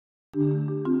For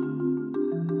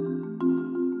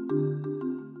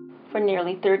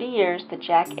nearly 30 years, the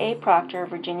Jack A. Proctor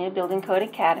Virginia Building Code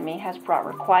Academy has brought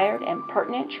required and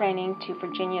pertinent training to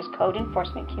Virginia's code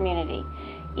enforcement community.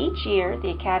 Each year,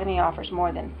 the Academy offers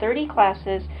more than 30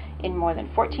 classes in more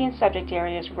than 14 subject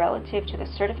areas relative to the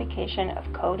certification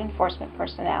of code enforcement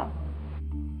personnel.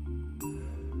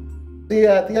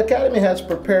 The Academy has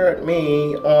prepared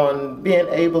me on being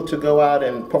able to go out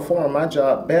and perform my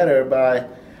job better by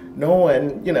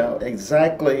knowing,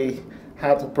 exactly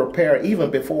how to prepare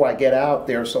even before I get out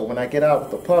there. So when I get out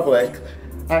with the public,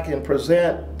 I can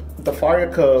present the fire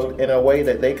code in a way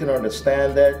that they can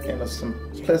understand it in a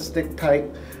simplistic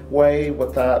type way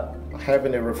without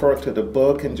having to refer to the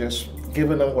book and just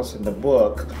giving them what's in the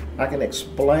book. I can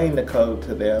explain the code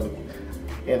to them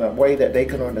in a way that they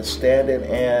can understand it,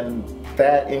 and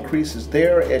that increases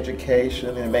their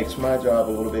education and makes my job a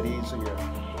little bit easier.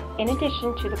 In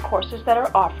addition to the courses that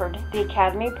are offered, the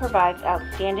Academy provides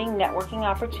outstanding networking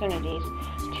opportunities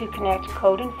to connect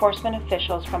code enforcement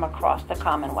officials from across the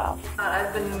Commonwealth.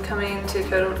 I've been coming to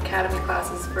Code Academy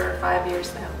classes for 5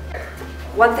 years now.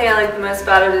 One thing I like the most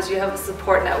about it is you have a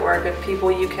support network of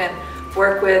people you can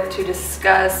work with to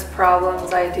discuss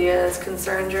problems, ideas,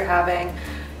 concerns you're having.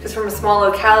 Because from a small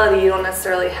locality, you don't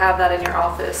necessarily have that in your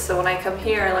office. So when I come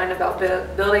here, I learn about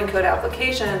building code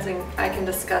applications, and I can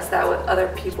discuss that with other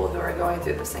people who are going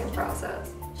through the same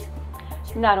process.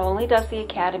 Not only does the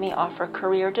Academy offer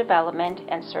career development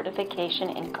and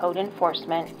certification in code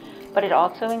enforcement, but it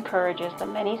also encourages the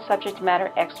many subject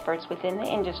matter experts within the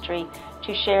industry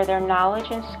to share their knowledge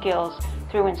and skills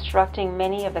through instructing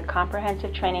many of the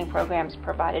comprehensive training programs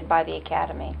provided by the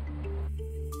Academy.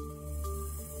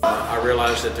 I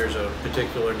realize that there's a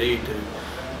particular need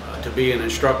to be an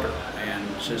instructor,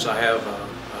 and since I have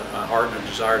a heart and a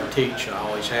desire to teach, I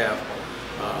always have,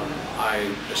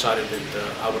 I decided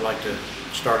that I would like to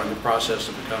start on the process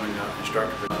of becoming an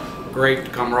instructor.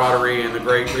 Great camaraderie and the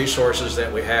great resources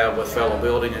that we have with fellow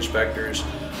building inspectors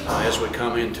as we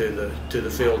come into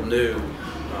the field new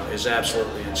is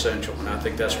absolutely essential, and I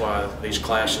think that's why these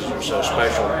classes are so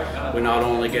special. We not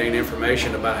only gain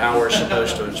information about how we're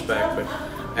supposed to inspect, but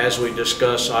as we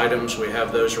discuss items, we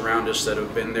have those around us that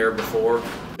have been there before.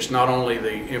 It's not only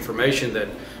the information that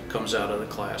comes out of the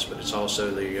class, but it's also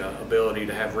the ability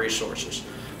to have resources.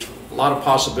 A lot of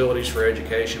possibilities for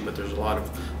education, but there's a lot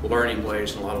of learning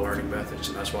ways and a lot of learning methods,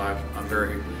 and that's why I'm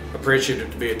very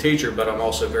appreciative to be a teacher, but I'm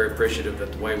also very appreciative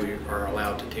that the way we are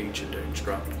allowed to teach and to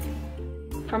instruct.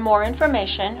 For more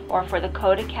information or for the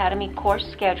Code Academy course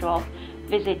schedule,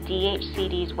 visit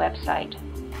DHCD's website.